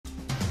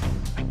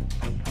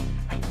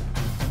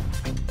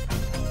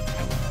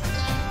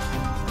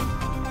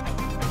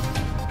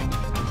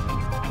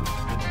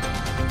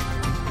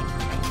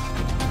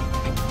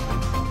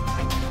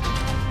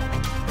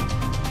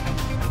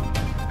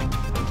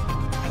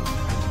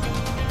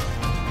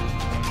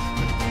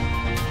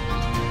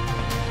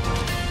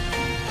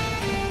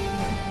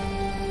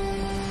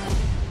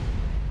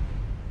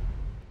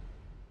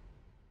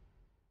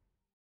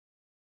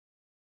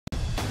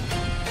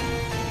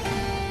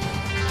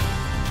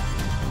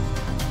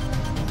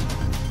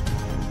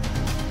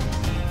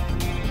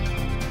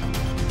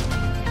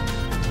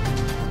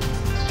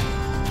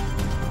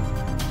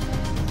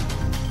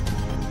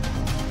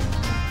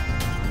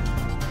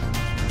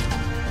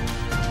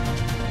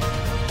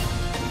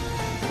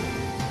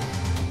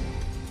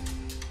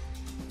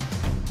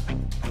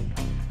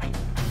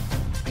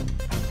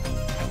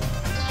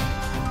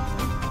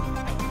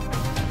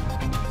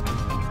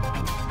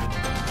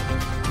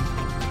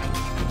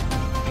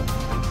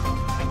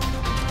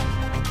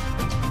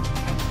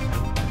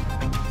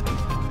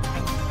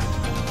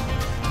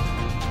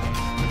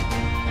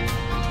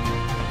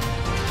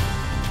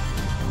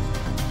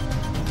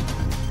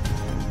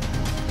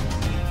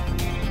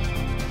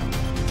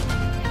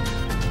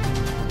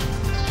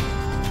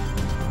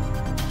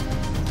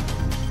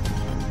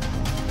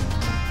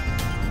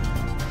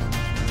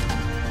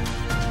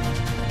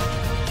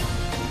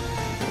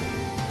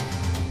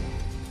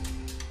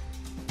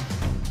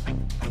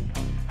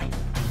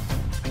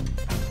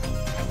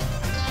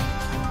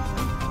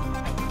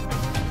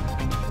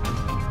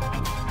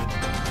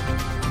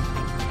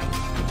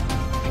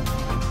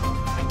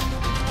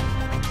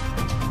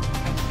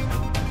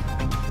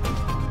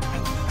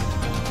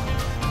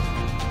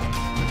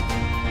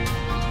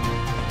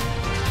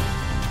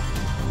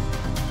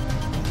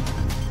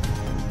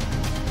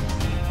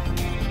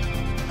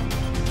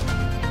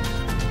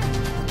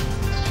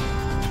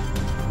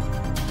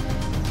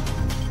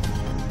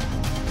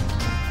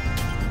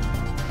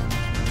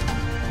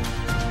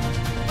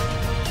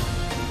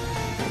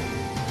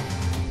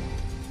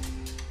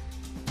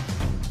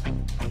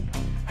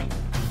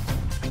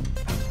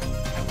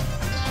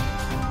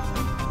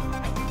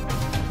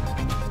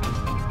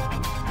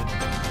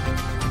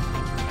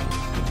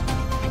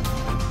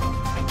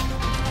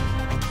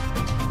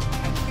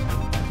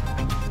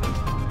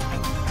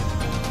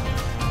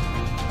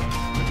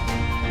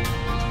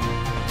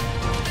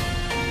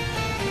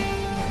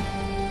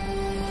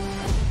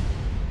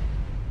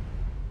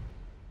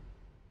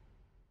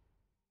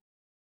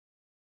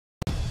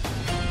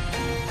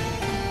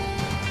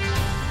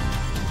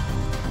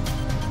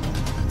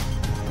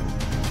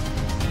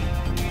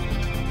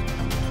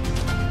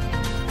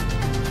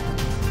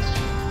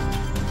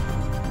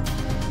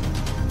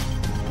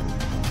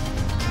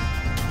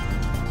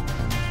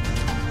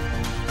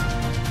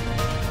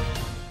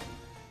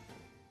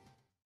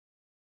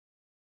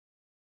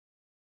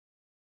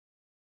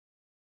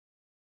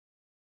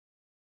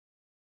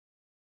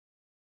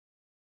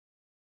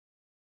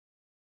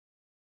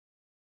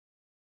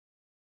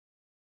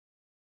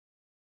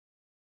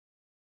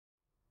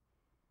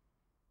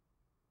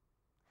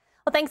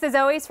Well, thanks as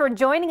always for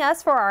joining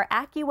us for our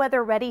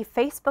AccuWeather Ready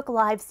Facebook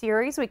Live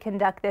series. We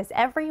conduct this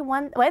every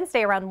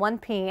Wednesday around 1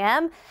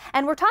 p.m.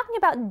 and we're talking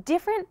about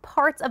different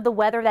parts of the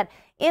weather that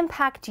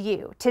impact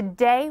you.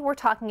 Today, we're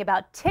talking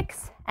about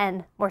ticks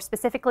and more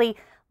specifically,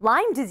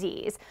 Lyme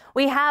disease.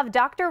 We have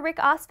Dr. Rick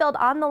Ostfeld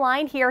on the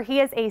line here. He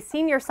is a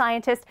senior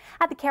scientist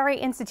at the Cary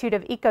Institute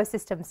of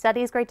Ecosystem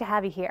Studies. Great to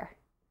have you here.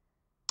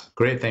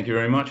 Great. Thank you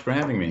very much for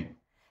having me.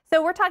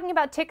 So we're talking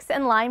about ticks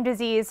and Lyme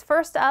disease.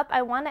 First up,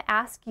 I want to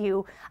ask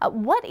you,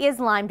 what is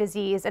Lyme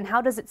disease and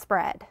how does it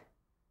spread?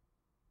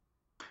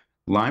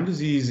 Lyme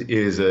disease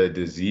is a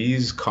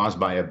disease caused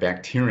by a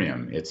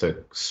bacterium. It's a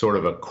sort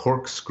of a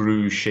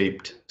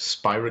corkscrew-shaped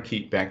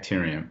spirochete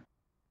bacterium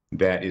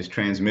that is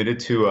transmitted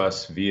to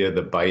us via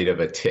the bite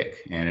of a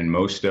tick. And in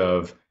most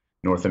of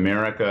North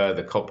America,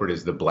 the culprit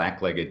is the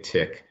black-legged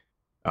tick.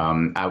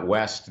 Out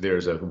west,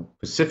 there's a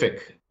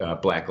Pacific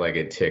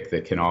black-legged tick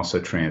that can also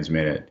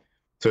transmit it.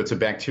 So it's a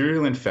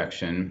bacterial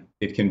infection.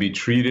 It can be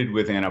treated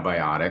with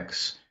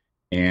antibiotics.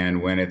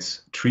 And when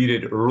it's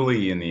treated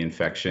early in the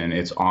infection,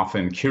 it's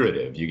often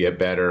curative. You get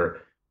better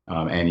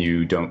and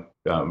you don't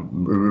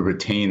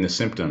retain the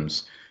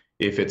symptoms.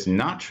 If it's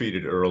not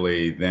treated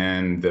early,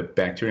 then the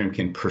bacterium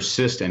can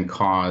persist and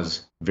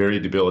cause very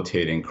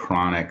debilitating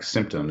chronic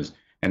symptoms.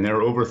 And there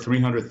are over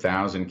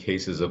 300,000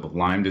 cases of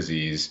Lyme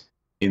disease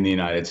in the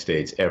United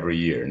States every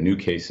year, new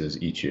cases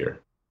each year.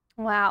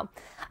 Wow.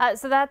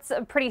 So that's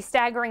a pretty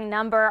staggering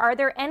number. Are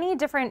there any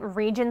different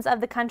regions of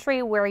the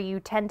country where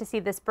you tend to see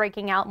this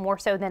breaking out more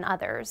so than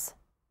others?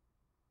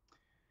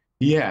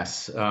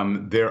 Yes,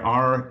 there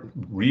are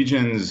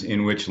regions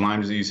in which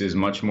Lyme disease is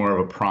much more of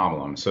a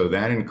problem. So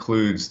that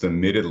includes the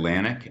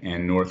mid-Atlantic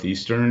and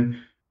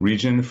northeastern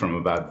region from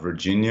about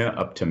Virginia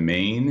up to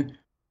Maine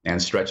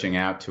and stretching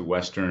out to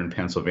western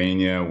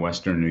Pennsylvania,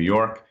 western New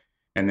York.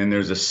 And then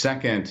there's a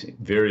second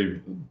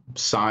very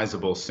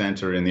sizable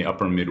center in the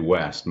upper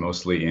Midwest,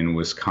 mostly in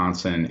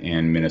Wisconsin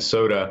and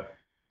Minnesota.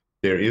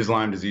 There is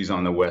Lyme disease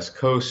on the West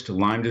Coast.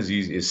 Lyme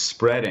disease is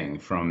spreading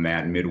from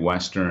that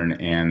Midwestern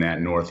and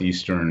that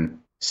Northeastern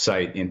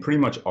site in pretty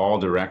much all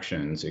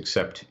directions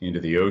except into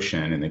the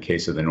ocean in the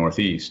case of the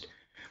Northeast.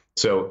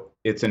 So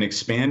it's an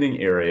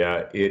expanding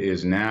area. It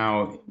is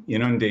now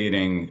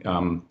inundating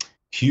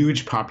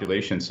huge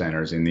population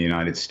centers in the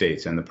United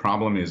States, and the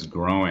problem is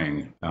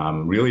growing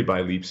really by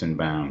leaps and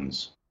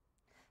bounds.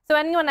 So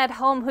anyone at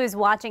home who's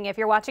watching, if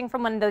you're watching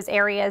from one of those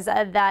areas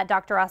that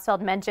Dr. Ostfeld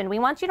mentioned, we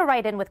want you to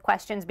write in with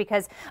questions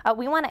because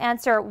we want to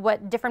answer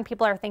what different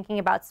people are thinking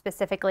about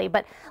specifically.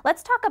 But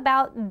let's talk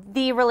about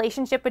the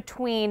relationship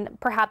between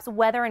perhaps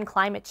weather and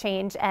climate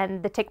change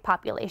and the tick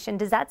population.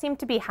 Does that seem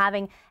to be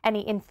having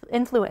any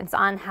influence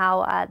on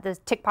how the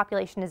tick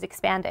population is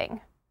expanding?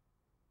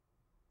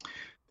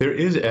 There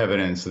is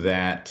evidence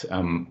that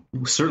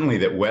certainly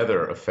that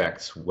weather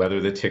affects whether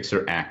the ticks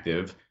are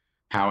active,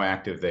 how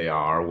active they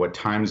are, what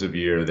times of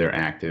year they're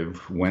active,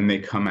 when they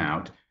come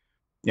out.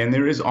 And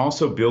there is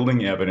also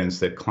building evidence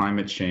that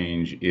climate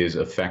change is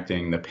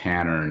affecting the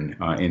pattern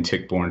in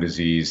tick-borne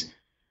disease,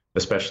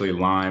 especially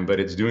Lyme, but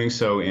it's doing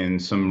so in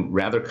some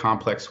rather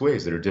complex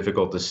ways that are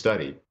difficult to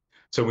study.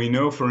 So we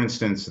know, for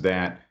instance,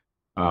 that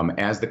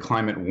as the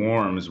climate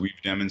warms,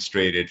 we've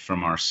demonstrated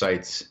from our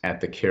sites at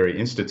the Cary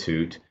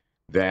Institute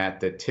that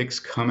the ticks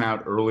come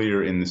out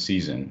earlier in the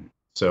season.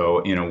 So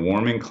in a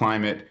warming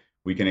climate,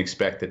 we can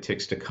expect the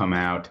ticks to come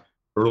out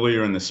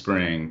earlier in the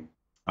spring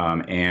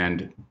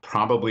and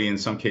probably in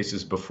some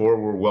cases before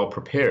we're well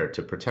prepared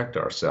to protect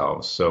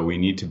ourselves. So we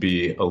need to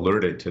be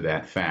alerted to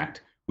that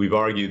fact. We've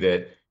argued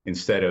that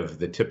instead of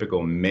the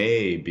typical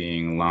May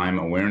being Lyme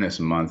Awareness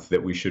Month,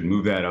 that we should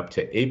move that up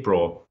to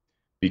April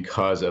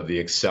because of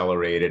the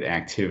accelerated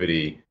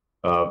activity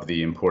of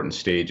the important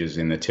stages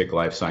in the tick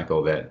life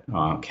cycle that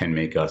can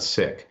make us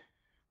sick.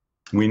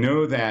 We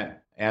know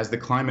that as the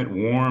climate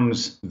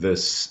warms,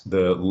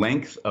 the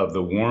length of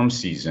the warm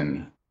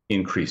season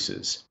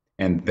increases.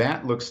 And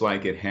that looks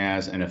like it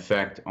has an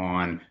effect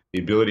on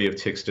the ability of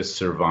ticks to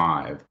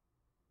survive.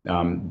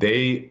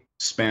 They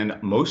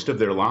spend most of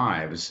their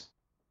lives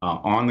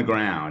on the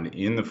ground,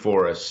 in the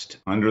forest,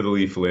 under the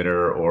leaf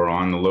litter, or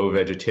on the low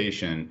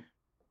vegetation,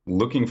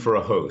 looking for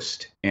a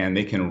host, and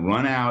they can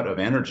run out of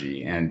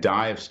energy and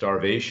die of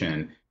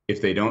starvation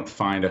if they don't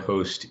find a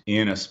host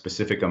in a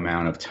specific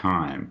amount of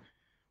time.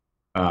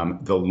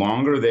 The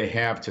longer they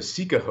have to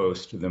seek a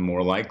host, the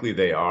more likely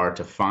they are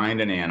to find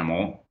an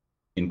animal,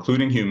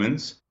 including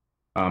humans,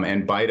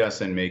 and bite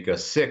us and make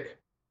us sick.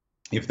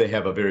 If they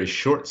have a very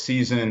short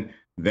season,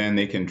 then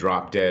they can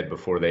drop dead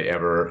before they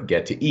ever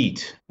get to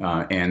eat,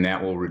 and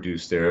that will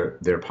reduce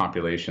their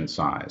population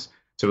size.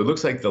 So it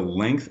looks like the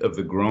length of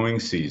the growing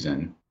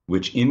season,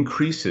 which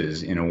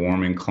increases in a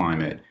warming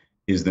climate,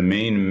 is the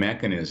main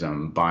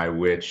mechanism by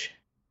which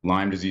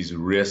Lyme disease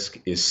risk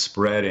is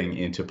spreading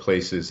into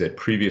places that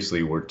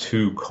previously were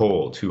too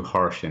cold, too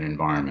harsh an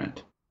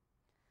environment.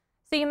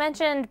 So you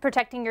mentioned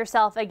protecting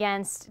yourself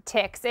against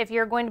ticks. If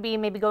you're going to be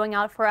maybe going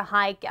out for a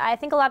hike, I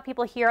think a lot of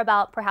people hear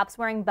about perhaps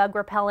wearing bug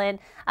repellent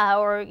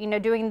or,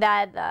 doing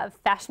that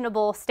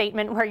fashionable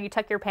statement where you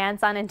tuck your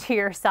pants on into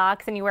your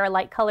socks and you wear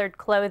light colored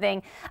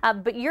clothing.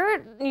 But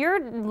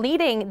you're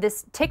leading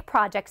this tick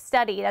project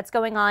study that's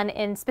going on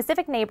in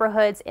specific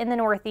neighborhoods in the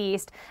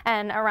Northeast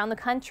and around the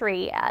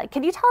country.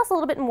 Can you tell us a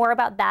little bit more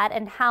about that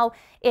and how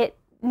it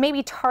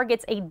maybe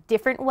targets a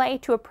different way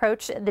to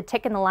approach the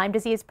tick and the Lyme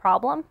disease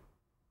problem?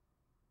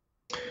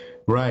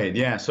 Right.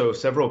 Yeah. So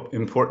several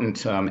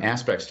important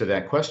aspects to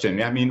that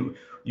question. I mean,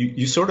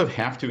 you sort of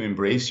have to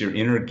embrace your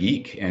inner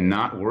geek and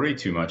not worry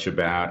too much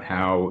about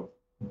how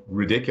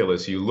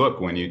ridiculous you look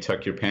when you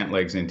tuck your pant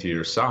legs into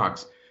your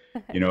socks.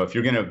 If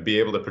you're going to be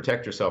able to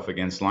protect yourself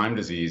against Lyme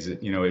disease,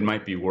 it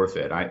might be worth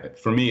it.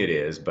 For me, it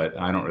is, but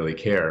I don't really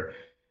care.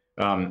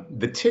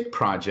 The Tick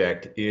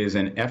Project is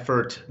an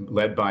effort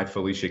led by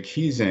Felicia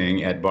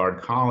Keesing at Bard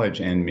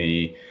College and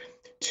me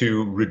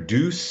to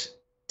reduce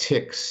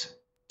ticks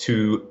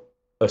to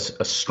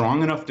a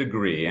strong enough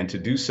degree and to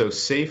do so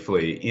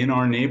safely in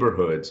our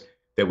neighborhoods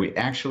that we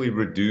actually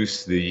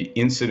reduce the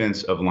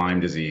incidence of Lyme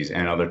disease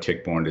and other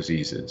tick-borne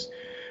diseases.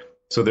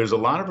 So there's a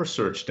lot of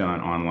research done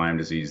on Lyme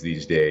disease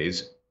these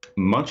days.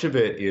 Much of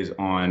it is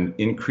on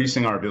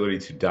increasing our ability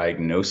to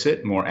diagnose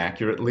it more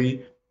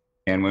accurately.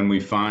 And when we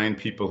find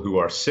people who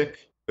are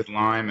sick with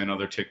Lyme and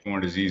other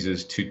tick-borne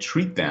diseases, to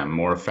treat them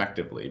more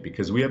effectively,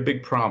 because we have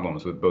big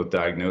problems with both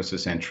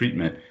diagnosis and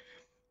treatment.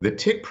 The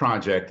Tick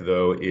Project,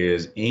 though,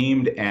 is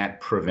aimed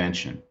at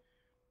prevention.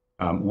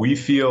 We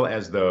feel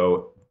as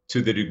though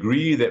to the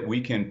degree that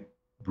we can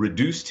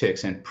reduce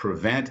ticks and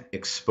prevent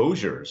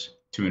exposures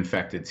to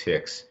infected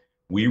ticks,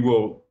 we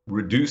will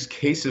reduce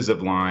cases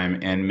of Lyme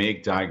and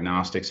make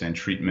diagnostics and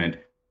treatment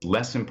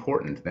less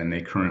important than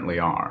they currently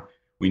are.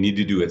 We need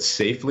to do it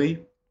safely,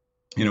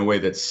 in a way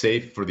that's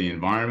safe for the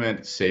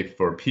environment, safe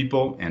for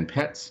people and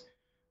pets.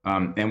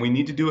 And we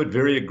need to do it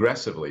very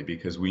aggressively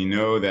because we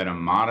know that a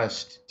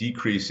modest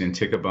decrease in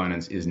tick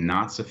abundance is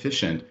not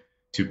sufficient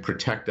to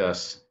protect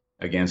us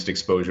against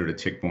exposure to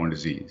tick-borne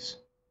disease.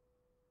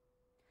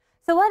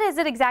 So what is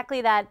it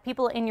exactly that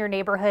people in your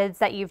neighborhoods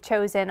that you've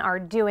chosen are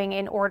doing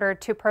in order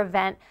to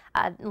prevent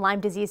Lyme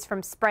disease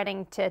from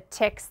spreading to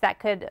ticks that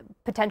could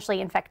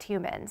potentially infect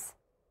humans?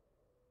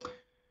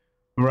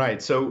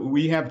 Right. So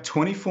we have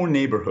 24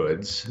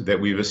 neighborhoods that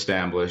we've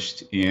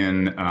established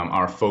in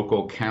our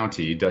focal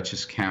county,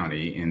 Dutchess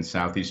County in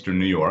southeastern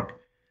New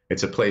York.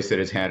 It's a place that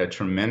has had a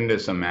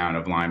tremendous amount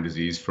of Lyme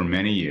disease for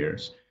many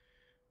years.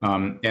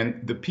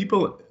 And the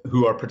people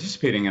who are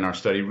participating in our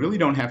study really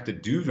don't have to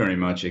do very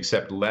much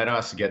except let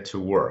us get to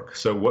work.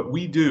 So what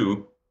we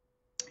do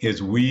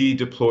is we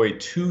deploy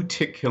 2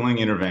 tick-killing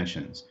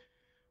interventions.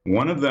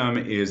 One of them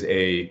is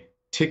a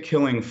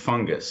tick-killing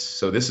fungus.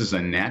 So this is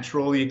a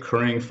naturally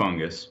occurring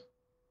fungus,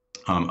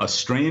 a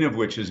strain of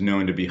which is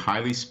known to be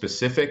highly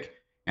specific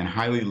and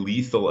highly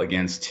lethal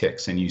against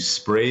ticks. And you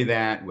spray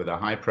that with a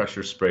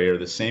high-pressure sprayer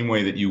the same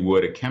way that you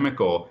would a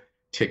chemical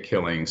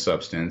tick-killing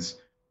substance.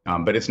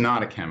 But it's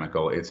not a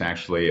chemical. It's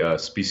actually a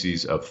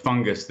species of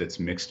fungus that's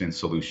mixed in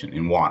solution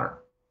in water.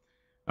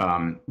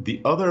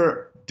 The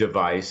other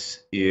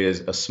device is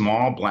a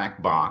small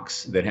black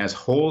box that has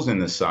holes in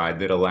the side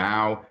that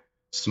allow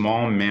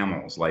small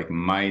mammals like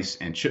mice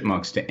and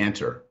chipmunks to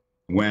enter.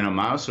 When a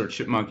mouse or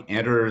chipmunk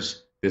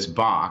enters this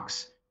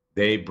box,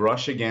 they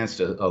brush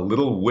against a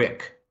little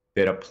wick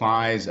that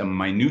applies a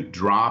minute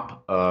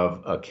drop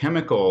of a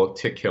chemical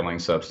tick-killing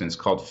substance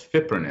called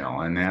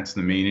fipronil, and that's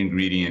the main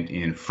ingredient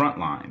in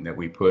Frontline that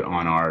we put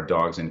on our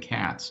dogs and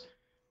cats,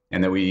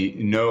 and that we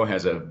know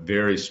has a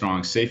very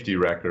strong safety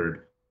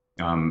record.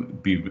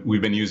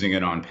 We've been using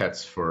it on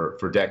pets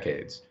for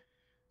decades.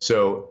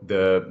 So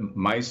the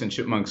mice and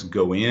chipmunks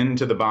go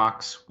into the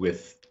box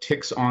with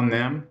ticks on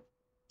them.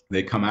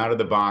 They come out of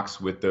the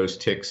box with those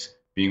ticks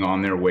being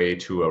on their way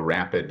to a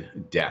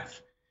rapid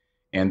death.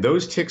 And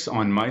those ticks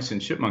on mice and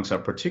chipmunks are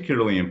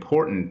particularly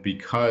important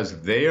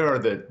because they are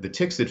the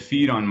ticks that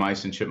feed on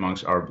mice and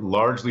chipmunks are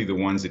largely the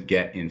ones that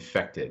get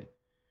infected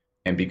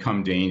and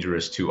become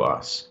dangerous to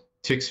us.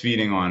 Ticks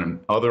feeding on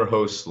other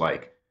hosts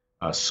like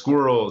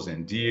squirrels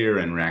and deer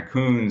and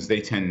raccoons, they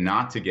tend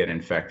not to get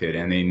infected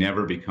and they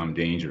never become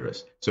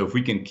dangerous. So if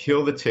we can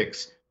kill the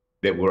ticks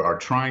that are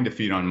trying to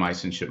feed on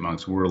mice and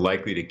chipmunks, we're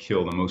likely to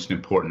kill the most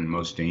important,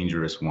 most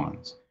dangerous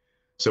ones.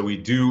 So we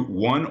do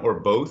one or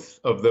both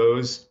of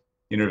those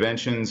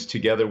interventions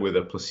together with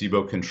a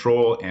placebo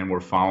control, and we're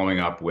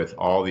following up with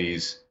all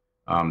these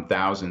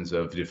thousands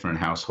of different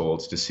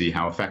households to see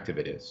how effective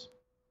it is.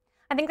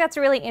 I think that's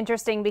really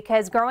interesting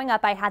because growing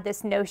up, I had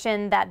this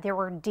notion that there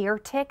were deer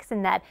ticks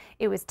and that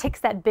it was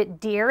ticks that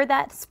bit deer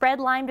that spread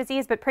Lyme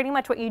disease. But pretty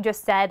much what you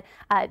just said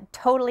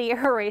totally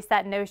erased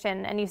that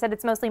notion. And you said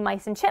it's mostly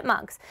mice and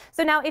chipmunks.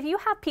 So now if you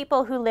have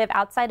people who live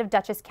outside of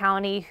Dutchess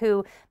County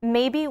who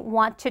maybe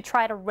want to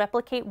try to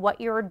replicate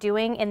what you're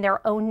doing in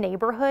their own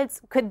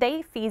neighborhoods, could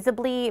they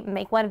feasibly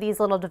make one of these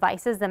little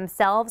devices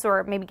themselves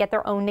or maybe get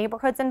their own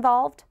neighborhoods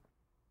involved?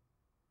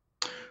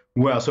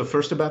 Well, so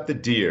first about the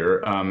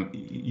deer,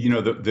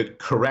 the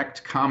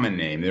correct common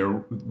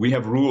name. We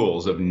have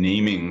rules of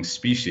naming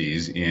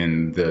species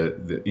in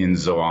in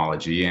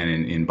zoology and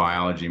in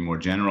biology more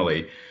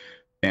generally.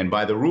 And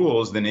by the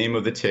rules, the name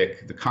of the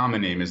tick, the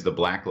common name is the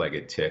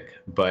black-legged tick,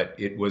 but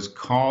it was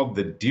called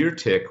the deer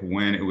tick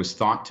when it was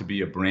thought to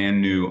be a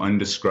brand new,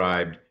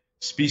 undescribed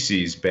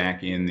species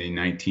back in the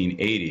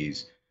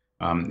 1980s.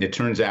 It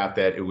turns out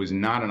that it was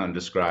not an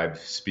undescribed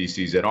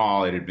species at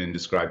all. It had been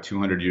described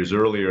 200 years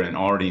earlier and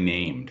already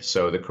named.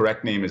 So the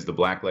correct name is the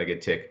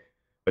black-legged tick,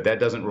 but that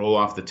doesn't roll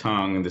off the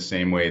tongue in the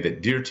same way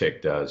that deer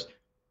tick does.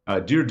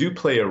 Deer do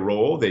play a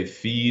role. They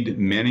feed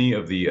many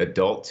of the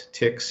adult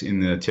ticks in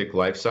the tick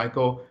life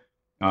cycle.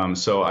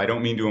 So I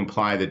don't mean to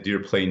imply that deer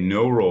play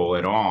no role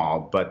at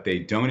all, but they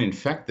don't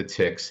infect the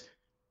ticks,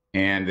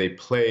 and they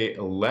play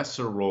a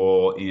lesser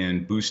role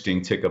in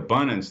boosting tick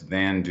abundance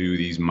than do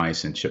these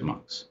mice and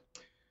chipmunks.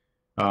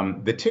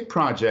 The Tick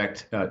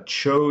Project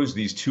chose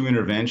these two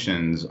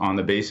interventions on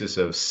the basis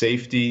of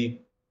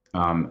safety,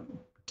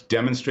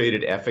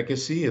 demonstrated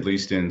efficacy, at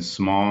least in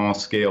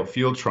small-scale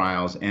field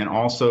trials, and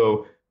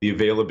also the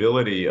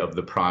availability of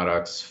the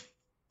products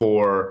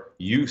for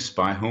use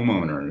by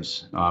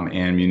homeowners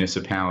and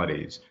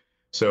municipalities.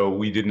 So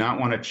we did not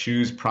want to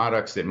choose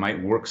products that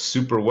might work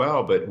super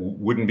well but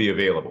wouldn't be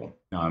available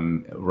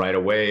right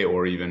away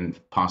or even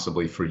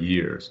possibly for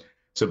years.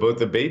 So both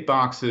the bait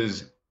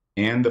boxes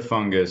and the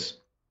fungus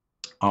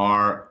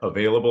are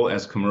available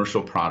as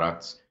commercial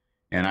products.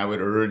 And I would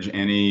urge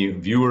any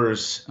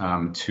viewers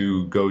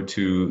to go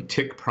to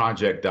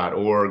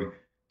tickproject.org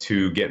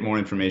to get more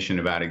information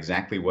about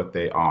exactly what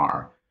they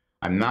are.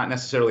 I'm not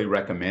necessarily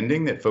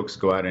recommending that folks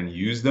go out and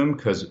use them,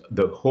 because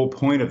the whole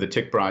point of the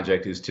Tick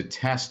Project is to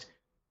test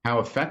how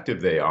effective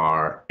they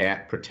are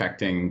at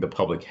protecting the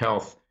public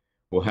health.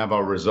 We'll have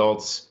our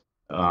results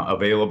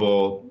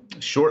available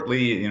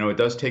shortly. It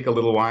does take a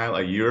little while,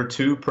 a year or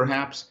two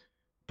perhaps,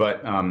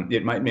 but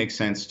it might make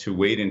sense to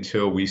wait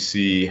until we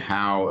see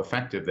how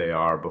effective they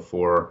are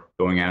before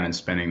going out and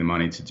spending the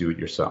money to do it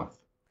yourself.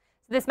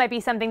 This might be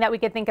something that we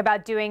could think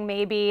about doing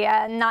maybe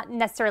not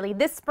necessarily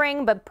this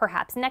spring, but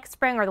perhaps next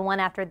spring or the one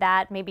after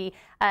that, maybe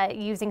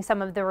using some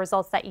of the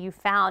results that you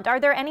found. Are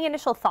there any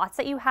initial thoughts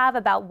that you have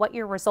about what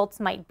your results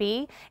might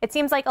be? It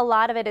seems like a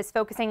lot of it is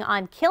focusing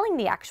on killing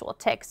the actual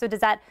tick. So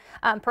does that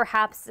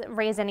perhaps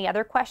raise any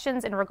other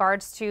questions in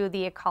regards to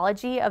the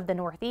ecology of the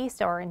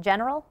Northeast or in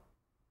general?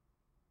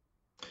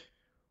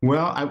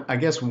 Well, I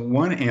guess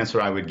one answer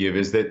I would give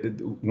is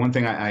that one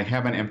thing I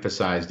haven't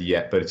emphasized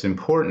yet, but it's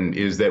important,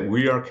 is that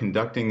we are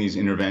conducting these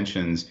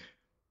interventions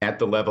at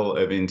the level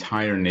of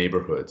entire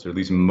neighborhoods, or at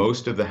least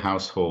most of the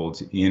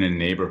households in a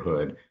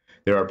neighborhood.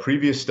 There are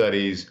previous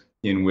studies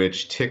in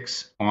which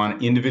ticks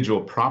on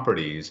individual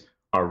properties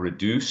are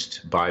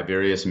reduced by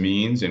various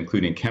means,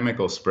 including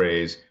chemical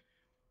sprays,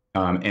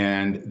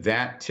 and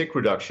that tick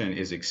reduction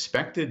is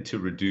expected to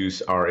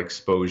reduce our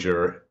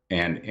exposure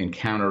and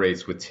encounter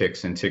rates with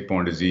ticks and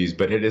tick-borne disease,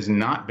 but it has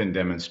not been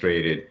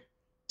demonstrated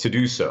to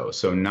do so.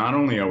 So not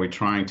only are we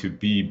trying to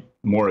be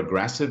more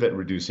aggressive at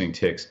reducing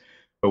ticks,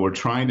 but we're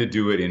trying to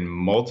do it in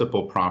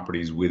multiple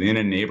properties within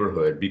a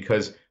neighborhood,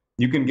 because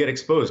you can get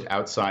exposed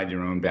outside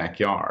your own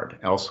backyard,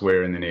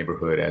 elsewhere in the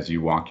neighborhood, as you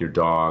walk your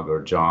dog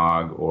or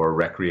jog or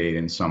recreate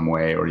in some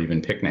way or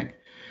even picnic.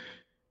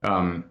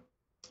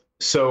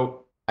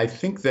 So I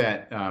think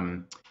that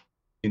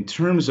in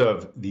terms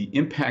of the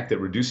impact that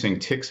reducing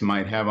ticks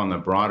might have on the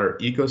broader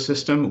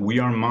ecosystem, we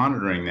are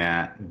monitoring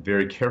that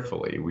very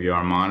carefully. We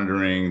are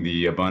monitoring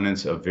the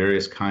abundance of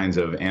various kinds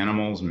of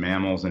animals,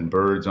 mammals, and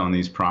birds on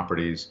these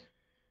properties.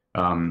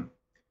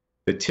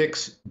 The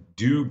ticks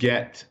do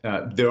get,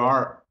 there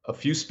are a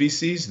few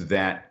species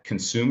that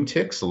consume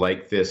ticks,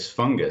 like this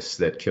fungus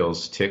that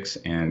kills ticks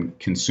and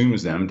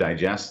consumes them,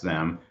 digests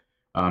them.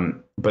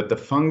 But the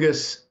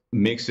fungus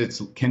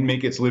can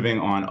make its living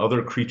on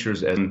other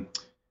creatures and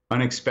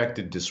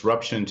unexpected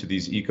disruption to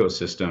these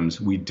ecosystems.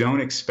 We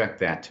don't expect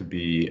that to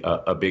be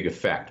a big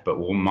effect, but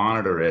we'll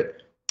monitor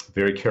it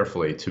very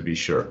carefully to be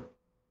sure.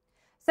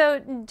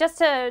 So just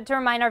to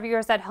remind our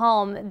viewers at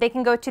home, they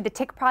can go to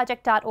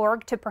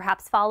thetickproject.org to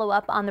perhaps follow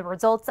up on the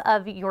results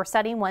of your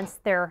study once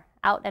they're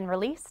out and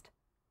released?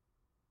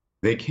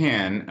 They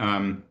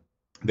can.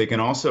 They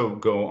can also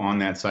go on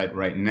that site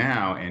right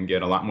now and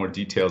get a lot more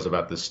details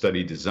about the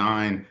study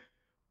design,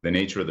 the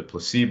nature of the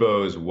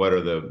placebos, what are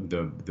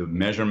the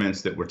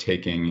measurements that we're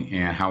taking,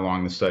 and how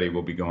long the study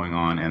will be going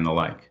on, and the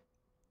like.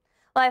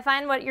 Well, I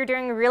find what you're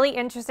doing really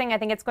interesting. I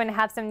think it's going to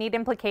have some neat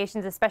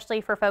implications,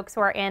 especially for folks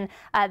who are in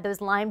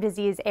those Lyme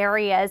disease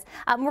areas.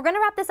 We're going to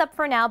wrap this up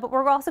for now, but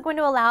we're also going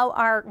to allow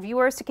our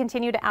viewers to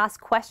continue to ask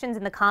questions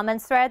in the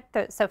comments thread.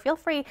 So feel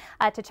free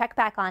to check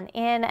back on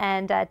in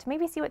and to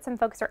maybe see what some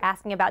folks are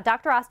asking about.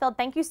 Dr. Ostfeld,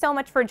 thank you so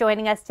much for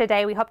joining us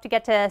today. We hope to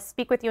get to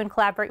speak with you and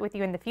collaborate with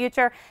you in the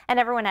future.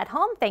 And everyone at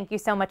home, thank you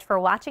so much for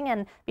watching,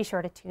 and be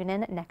sure to tune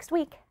in next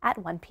week at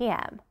 1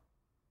 p.m.